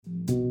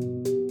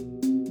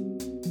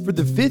For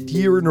the fifth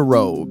year in a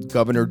row,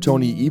 Governor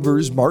Tony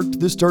Evers marked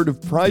the start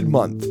of Pride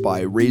Month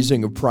by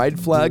raising a pride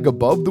flag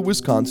above the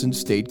Wisconsin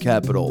state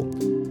capitol.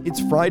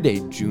 It's Friday,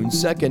 June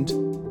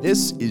 2nd.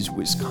 This is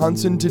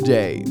Wisconsin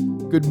Today.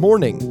 Good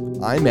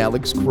morning, I'm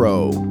Alex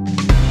Crow.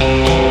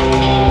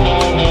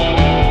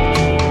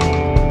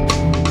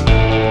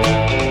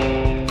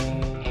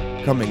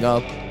 Coming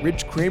up,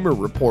 Rich Kremer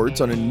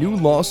reports on a new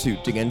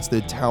lawsuit against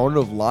the town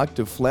of Lac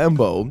du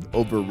Flambeau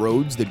over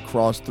roads that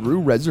cross through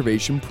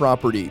reservation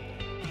property.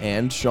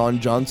 And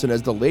Shawn Johnson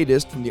has the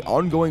latest from the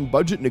ongoing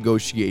budget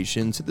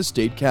negotiations at the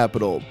state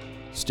capitol.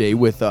 Stay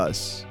with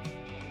us.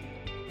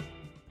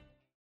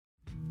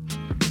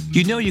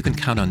 You know you can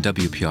count on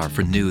WPR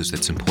for news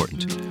that's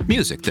important,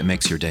 music that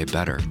makes your day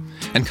better,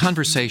 and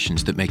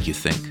conversations that make you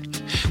think.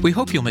 We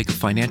hope you'll make a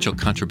financial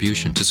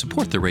contribution to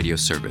support the radio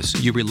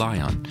service you rely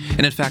on,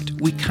 and in fact,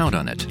 we count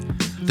on it.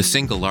 The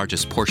single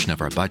largest portion of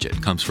our budget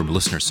comes from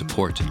listener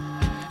support.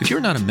 If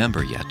you're not a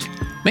member yet,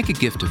 make a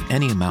gift of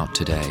any amount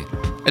today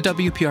at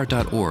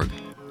WPR.org.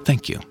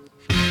 Thank you.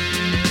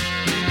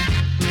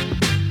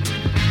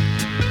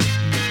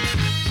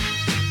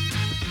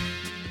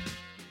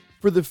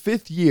 For the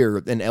fifth year,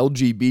 an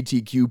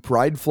LGBTQ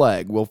pride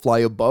flag will fly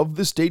above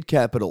the state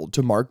capitol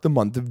to mark the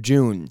month of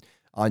June.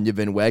 Anya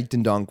Van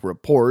Wagtendonk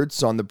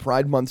reports on the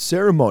Pride Month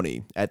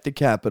ceremony at the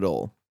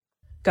Capitol.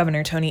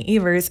 Governor Tony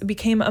Evers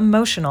became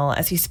emotional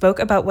as he spoke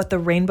about what the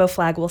rainbow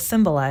flag will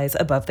symbolize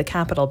above the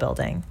Capitol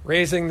building.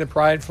 Raising the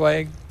pride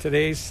flag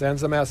today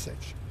sends a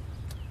message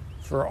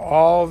for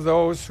all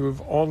those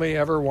who've only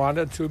ever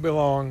wanted to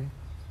belong,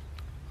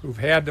 who've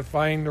had to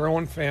find their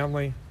own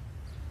family,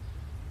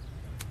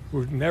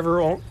 who've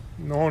never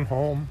known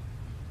home.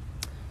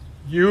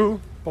 You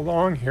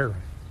belong here.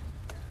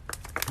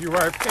 You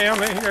are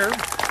family here.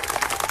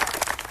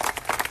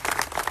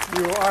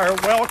 You are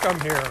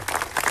welcome here.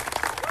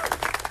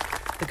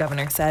 The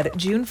governor said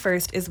June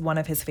 1st is one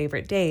of his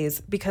favorite days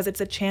because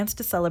it's a chance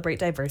to celebrate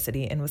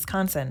diversity in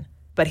Wisconsin.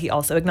 But he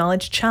also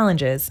acknowledged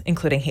challenges,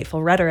 including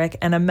hateful rhetoric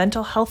and a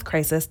mental health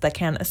crisis that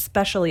can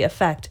especially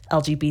affect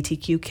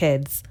LGBTQ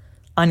kids.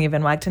 Anya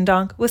Van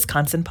Wagtendonk,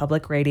 Wisconsin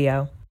Public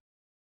Radio.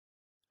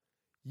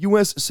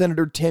 U.S.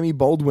 Senator Tammy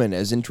Baldwin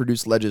has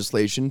introduced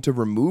legislation to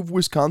remove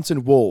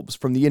Wisconsin wolves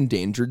from the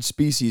endangered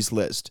species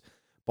list.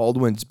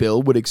 Baldwin's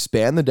bill would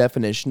expand the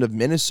definition of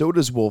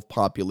Minnesota's wolf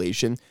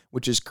population,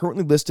 which is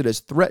currently listed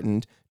as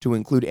threatened, to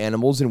include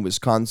animals in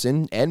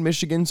Wisconsin and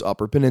Michigan's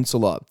Upper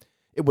Peninsula.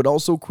 It would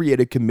also create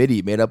a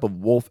committee made up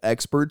of wolf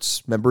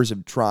experts, members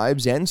of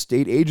tribes, and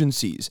state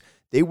agencies.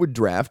 They would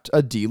draft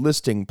a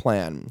delisting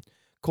plan.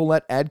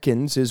 Colette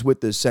Adkins is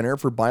with the Center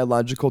for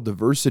Biological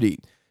Diversity.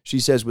 She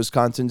says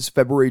Wisconsin's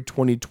February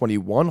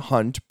 2021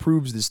 hunt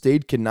proves the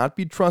state cannot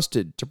be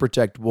trusted to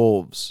protect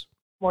wolves.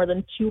 More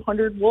than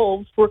 200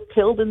 wolves were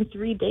killed in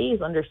 3 days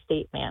under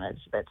state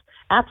management.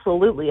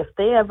 Absolutely, if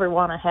they ever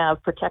want to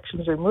have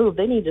protections removed,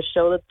 they need to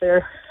show that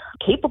they're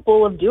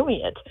capable of doing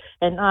it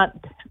and not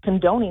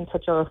condoning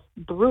such a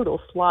brutal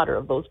slaughter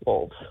of those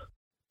wolves.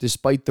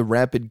 Despite the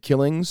rapid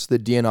killings, the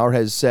DNR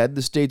has said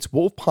the state's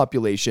wolf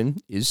population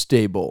is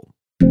stable.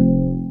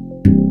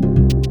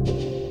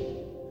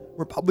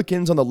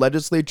 Republicans on the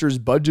legislature's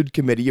budget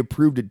committee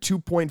approved a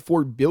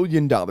 $2.4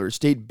 billion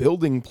state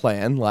building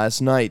plan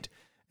last night.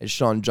 As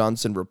Shawn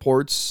Johnson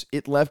reports,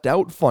 it left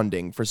out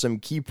funding for some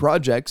key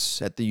projects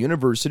at the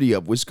University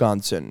of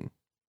Wisconsin.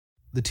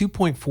 The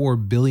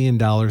 $2.4 billion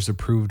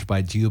approved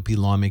by GOP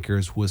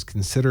lawmakers was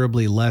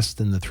considerably less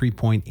than the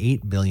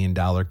 $3.8 billion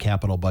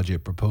capital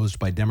budget proposed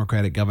by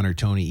Democratic Governor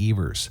Tony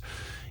Evers.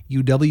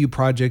 UW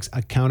projects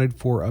accounted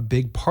for a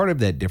big part of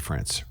that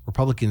difference.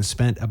 Republicans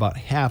spent about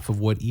half of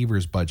what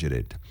Evers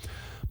budgeted.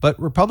 But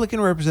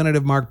Republican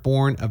Representative Mark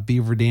Bourne of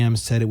Beaver Dam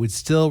said it would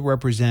still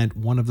represent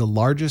one of the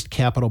largest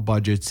capital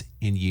budgets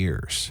in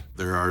years.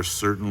 There are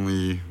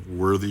certainly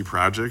worthy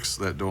projects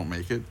that don't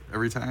make it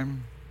every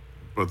time,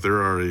 but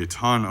there are a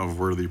ton of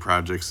worthy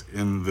projects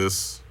in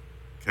this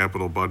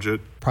capital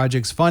budget.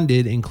 Projects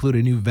funded include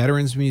a new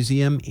Veterans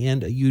Museum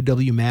and a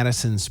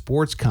UW-Madison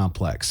sports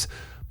complex.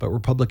 But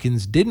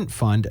Republicans didn't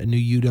fund a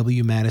new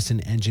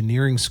UW-Madison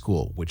engineering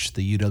school, which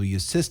the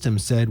UW system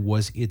said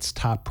was its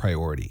top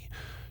priority.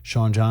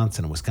 Shawn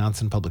Johnson,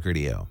 Wisconsin Public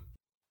Radio.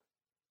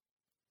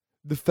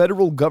 The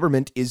federal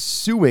government is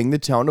suing the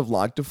town of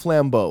Lac du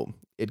Flambeau.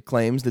 It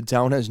claims the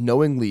town has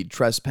knowingly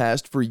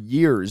trespassed for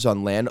years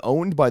on land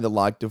owned by the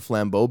Lac du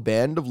Flambeau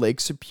Band of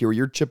Lake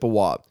Superior,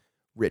 Chippewa.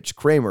 Rich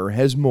Kremer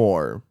has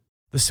more.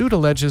 The suit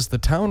alleges the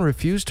town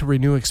refused to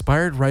renew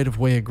expired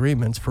right-of-way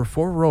agreements for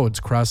 4 roads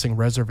crossing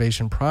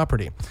reservation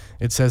property.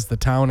 It says the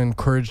town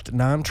encouraged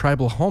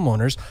non-tribal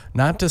homeowners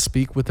not to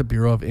speak with the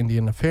Bureau of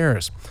Indian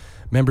Affairs.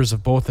 Members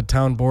of both the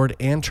town board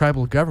and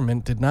tribal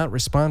government did not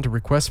respond to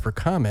requests for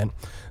comment.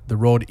 The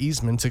road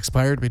easements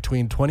expired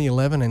between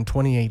 2011 and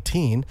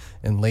 2018.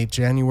 In late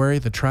January,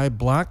 the tribe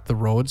blocked the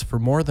roads for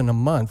more than a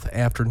month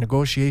after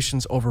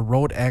negotiations over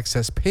road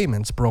access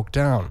payments broke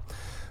down.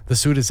 The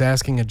suit is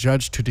asking a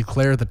judge to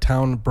declare the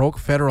town broke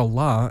federal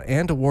law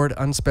and award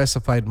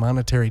unspecified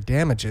monetary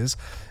damages.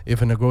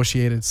 If a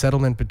negotiated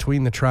settlement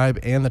between the tribe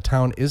and the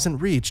town isn't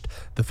reached,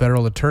 the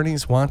federal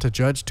attorneys want a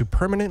judge to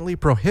permanently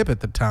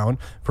prohibit the town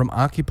from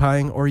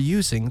occupying or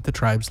using the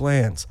tribe's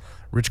lands.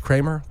 Rich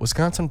Kremer,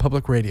 Wisconsin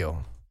Public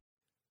Radio.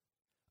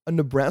 A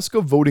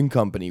Nebraska voting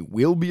company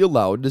will be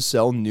allowed to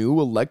sell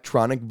new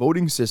electronic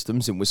voting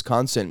systems in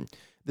Wisconsin.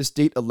 The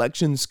State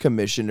Elections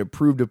Commission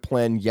approved a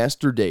plan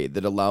yesterday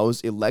that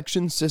allows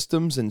election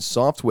systems and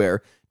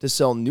software to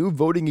sell new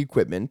voting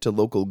equipment to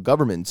local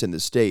governments in the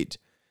state.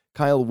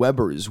 Kyle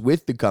Weber is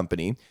with the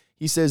company.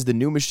 He says the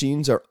new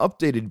machines are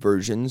updated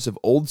versions of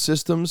old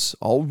systems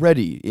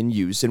already in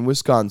use in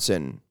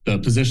Wisconsin. The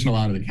position a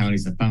lot of the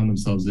counties have found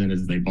themselves in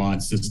is they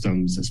bought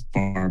systems as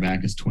far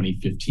back as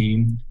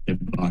 2015. They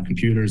bought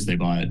computers, they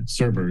bought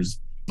servers.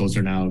 Those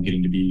are now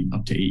getting to be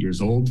up to 8 years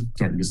old,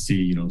 starting to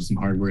see, some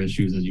hardware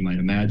issues, as you might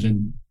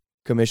imagine.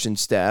 Commission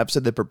staff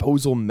said the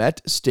proposal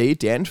met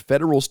state and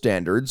federal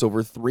standards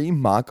over 3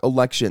 mock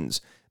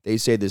elections. They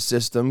say the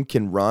system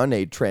can run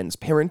a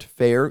transparent,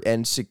 fair,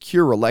 and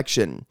secure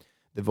election.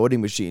 The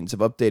voting machines have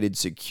updated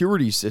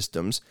security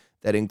systems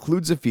that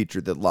includes a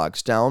feature that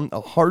locks down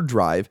a hard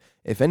drive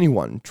if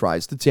anyone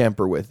tries to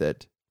tamper with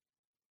it.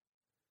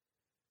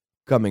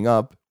 Coming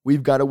up,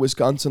 we've got a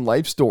Wisconsin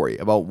life story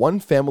about one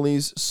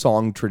family's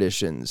song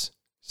traditions.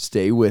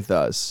 Stay with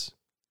us.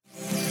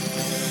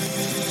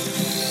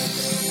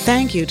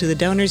 Thank you to the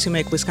donors who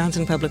make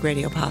Wisconsin Public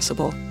Radio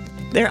possible.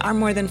 There are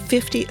more than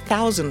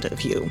 50,000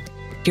 of you.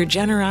 Your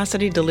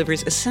generosity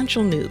delivers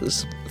essential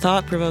news,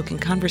 thought-provoking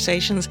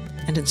conversations,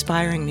 and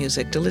inspiring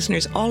music to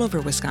listeners all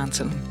over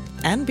Wisconsin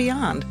and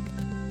beyond.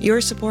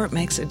 Your support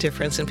makes a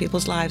difference in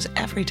people's lives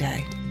every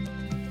day.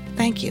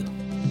 Thank you.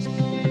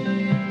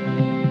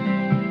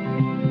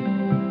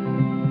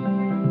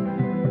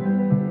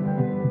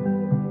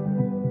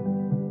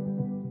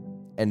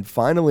 And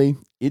finally,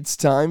 it's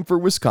time for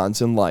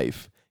Wisconsin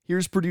Life.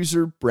 Here's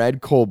producer Brad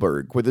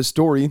Kohlberg with a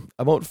story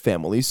about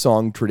family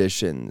song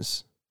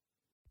traditions.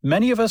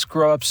 Many of us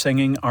grow up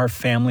singing our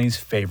family's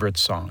favorite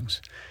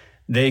songs.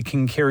 They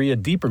can carry a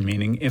deeper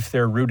meaning if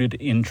they're rooted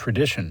in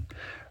tradition.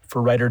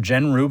 For writer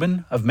Jen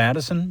Rubin of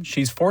Madison,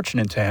 she's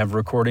fortunate to have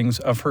recordings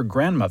of her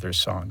grandmother's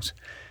songs,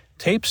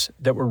 tapes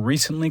that were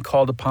recently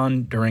called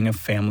upon during a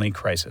family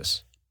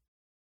crisis.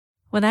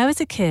 When I was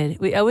a kid,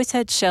 we always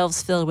had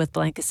shelves filled with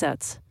blank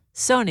cassettes.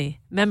 Sony,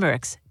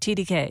 Memorex,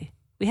 TDK.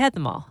 We had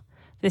them all.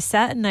 They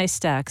sat in nice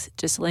stacks,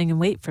 just laying in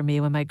wait for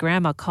me when my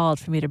grandma called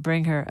for me to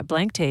bring her a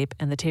blank tape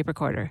and the tape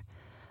recorder.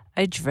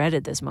 I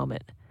dreaded this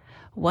moment.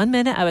 One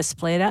minute I was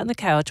splayed out on the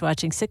couch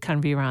watching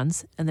sitcom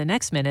reruns, and the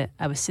next minute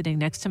I was sitting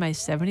next to my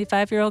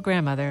 75-year-old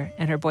grandmother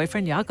and her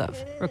boyfriend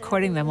Yakov,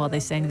 recording them while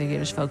they sang the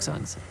Yiddish folk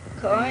songs.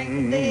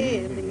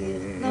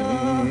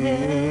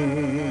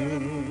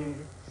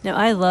 Now,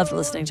 I loved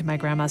listening to my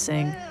grandma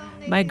sing.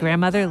 My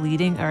grandmother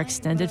leading our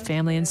extended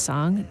family in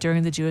song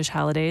during the Jewish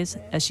holidays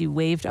as she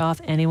waved off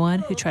anyone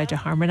who tried to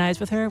harmonize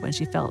with her when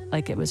she felt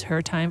like it was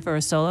her time for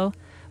a solo.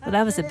 Well,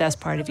 that was the best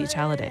part of each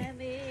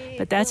holiday.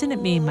 But that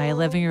didn't mean my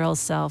 11-year-old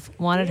self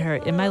wanted her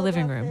in my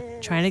living room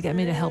trying to get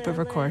me to help her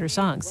record her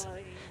songs.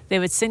 They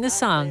would sing a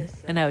song,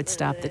 and I would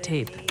stop the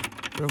tape,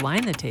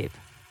 rewind the tape,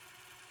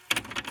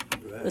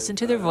 listen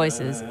to their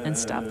voices, and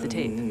stop the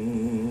tape.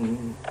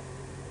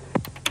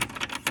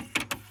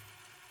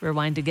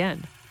 Rewind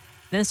again.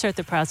 Then start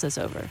the process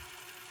over.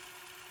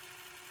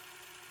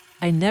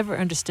 I never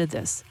understood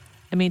this.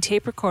 I mean,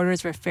 tape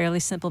recorders were fairly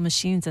simple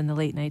machines in the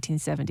late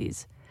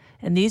 1970s,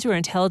 and these were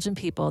intelligent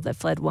people that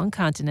fled one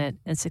continent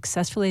and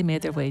successfully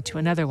made their way to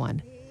another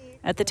one.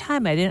 At the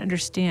time, I didn't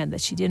understand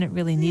that she didn't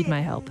really need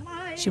my help.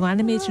 She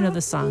wanted me to know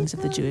the songs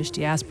of the Jewish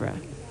diaspora.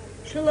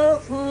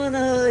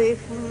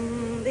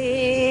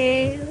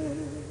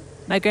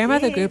 My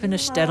grandmother grew up in a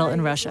shtetl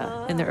in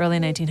Russia in the early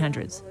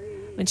 1900s.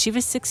 When she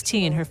was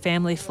 16, her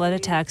family fled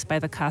attacks by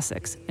the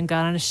Cossacks and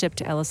got on a ship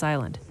to Ellis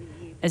Island.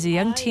 As a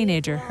young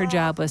teenager, her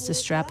job was to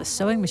strap a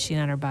sewing machine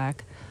on her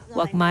back,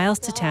 walk miles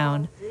to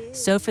town,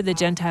 sew for the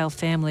Gentile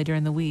family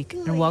during the week,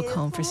 and walk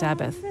home for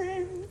Sabbath.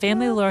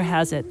 Family lore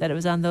has it that it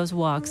was on those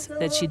walks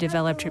that she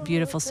developed her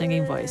beautiful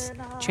singing voice,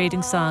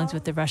 trading songs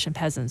with the Russian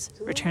peasants,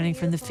 returning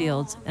from the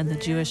fields, and the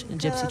Jewish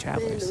and Gypsy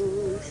travelers.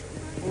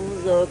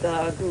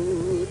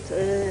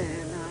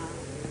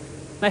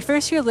 My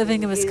first year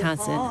living in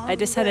Wisconsin, I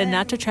decided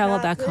not to travel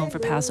back home for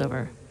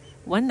Passover.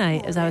 One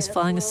night, as I was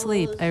falling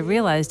asleep, I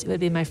realized it would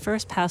be my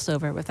first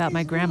Passover without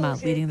my grandma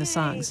leading the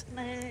songs.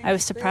 I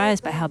was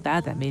surprised by how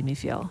bad that made me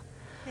feel.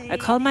 I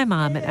called my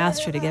mom and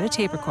asked her to get a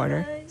tape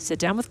recorder, sit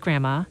down with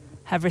Grandma,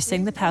 have her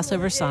sing the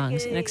Passover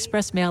songs, and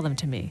express mail them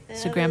to me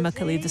so Grandma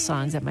could lead the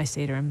songs at my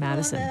Seder in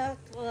Madison.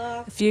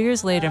 A few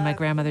years later, my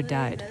grandmother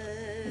died.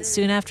 And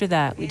soon after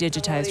that, we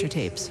digitized her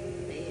tapes.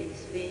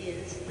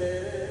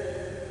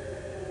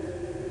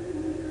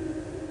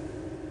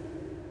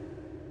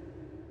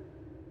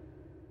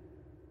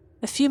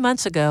 A few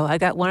months ago, I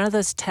got one of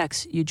those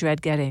texts you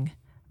dread getting.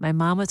 My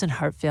mom was in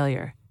heart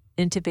failure,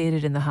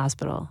 intubated in the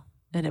hospital,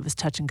 and it was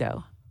touch and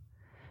go.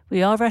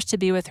 We all rushed to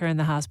be with her in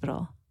the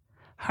hospital.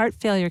 Heart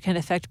failure can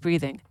affect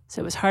breathing,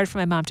 so it was hard for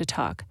my mom to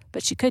talk,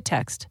 but she could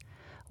text.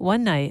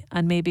 One night,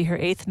 on maybe her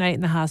 8th night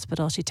in the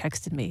hospital, she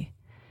texted me.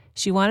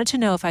 She wanted to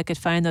know if I could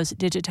find those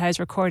digitized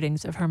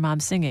recordings of her mom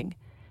singing.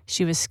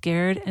 She was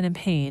scared and in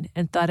pain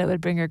and thought it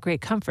would bring her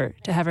great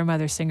comfort to have her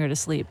mother sing her to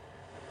sleep.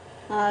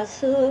 At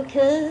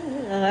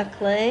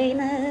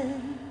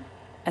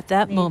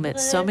that moment,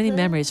 so many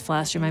memories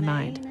flashed through my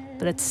mind,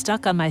 but it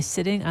stuck on my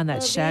sitting on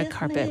that shag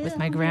carpet with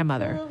my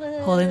grandmother,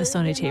 holding the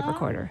Sony tape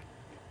recorder.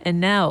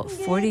 And now,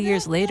 40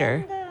 years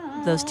later,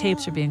 those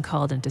tapes are being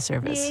called into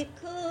service.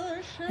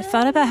 I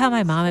thought about how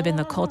my mom had been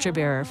the culture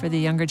bearer for the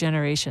younger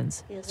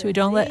generations, so we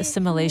don't let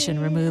assimilation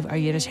remove our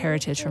Yiddish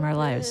heritage from our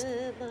lives.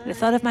 And I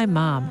thought of my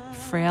mom,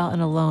 frail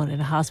and alone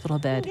in a hospital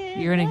bed,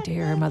 yearning to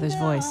hear her mother's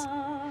voice.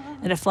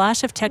 In a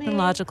flash of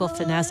technological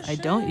finesse I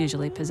don't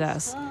usually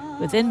possess,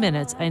 within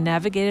minutes I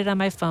navigated on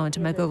my phone to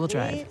my Google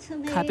Drive,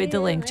 copied the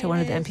link to one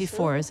of the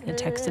MP4s, and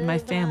texted my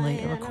family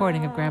a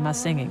recording of Grandma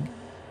singing.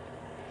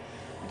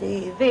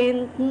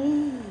 Then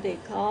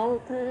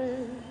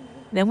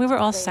we were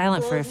all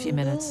silent for a few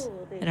minutes,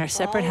 in our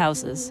separate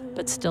houses,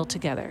 but still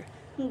together,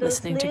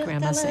 listening to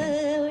Grandma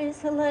sing.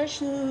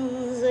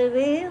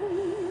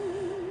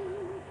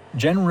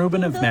 Jen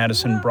Rubin of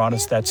Madison brought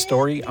us that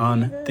story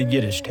on the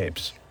Yiddish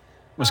tapes.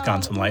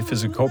 Wisconsin Life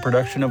is a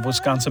co-production of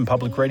Wisconsin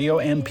Public Radio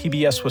and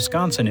PBS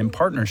Wisconsin in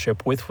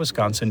partnership with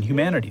Wisconsin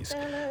Humanities.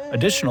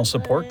 Additional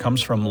support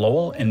comes from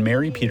Lowell and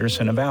Mary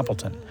Peterson of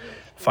Appleton.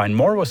 Find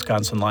more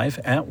Wisconsin Life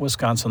at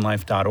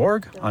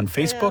wisconsinlife.org on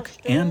Facebook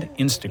and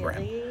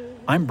Instagram.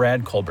 I'm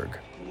Brad Kohlberg.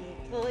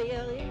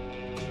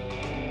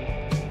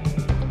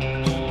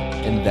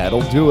 And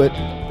that'll do it.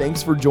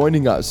 Thanks for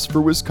joining us for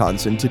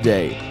Wisconsin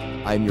Today.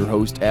 I'm your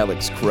host,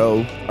 Alex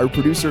Crow. Our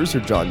producers are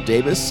John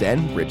Davis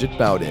and Bridget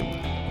Bowden.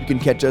 You can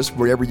catch us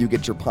wherever you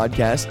get your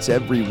podcasts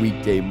every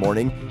weekday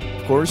morning.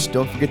 Of course,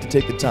 don't forget to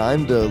take the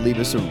time to leave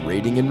us a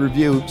rating and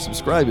review.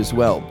 Subscribe as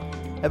well.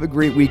 Have a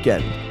great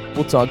weekend.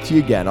 We'll talk to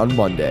you again on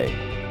Monday.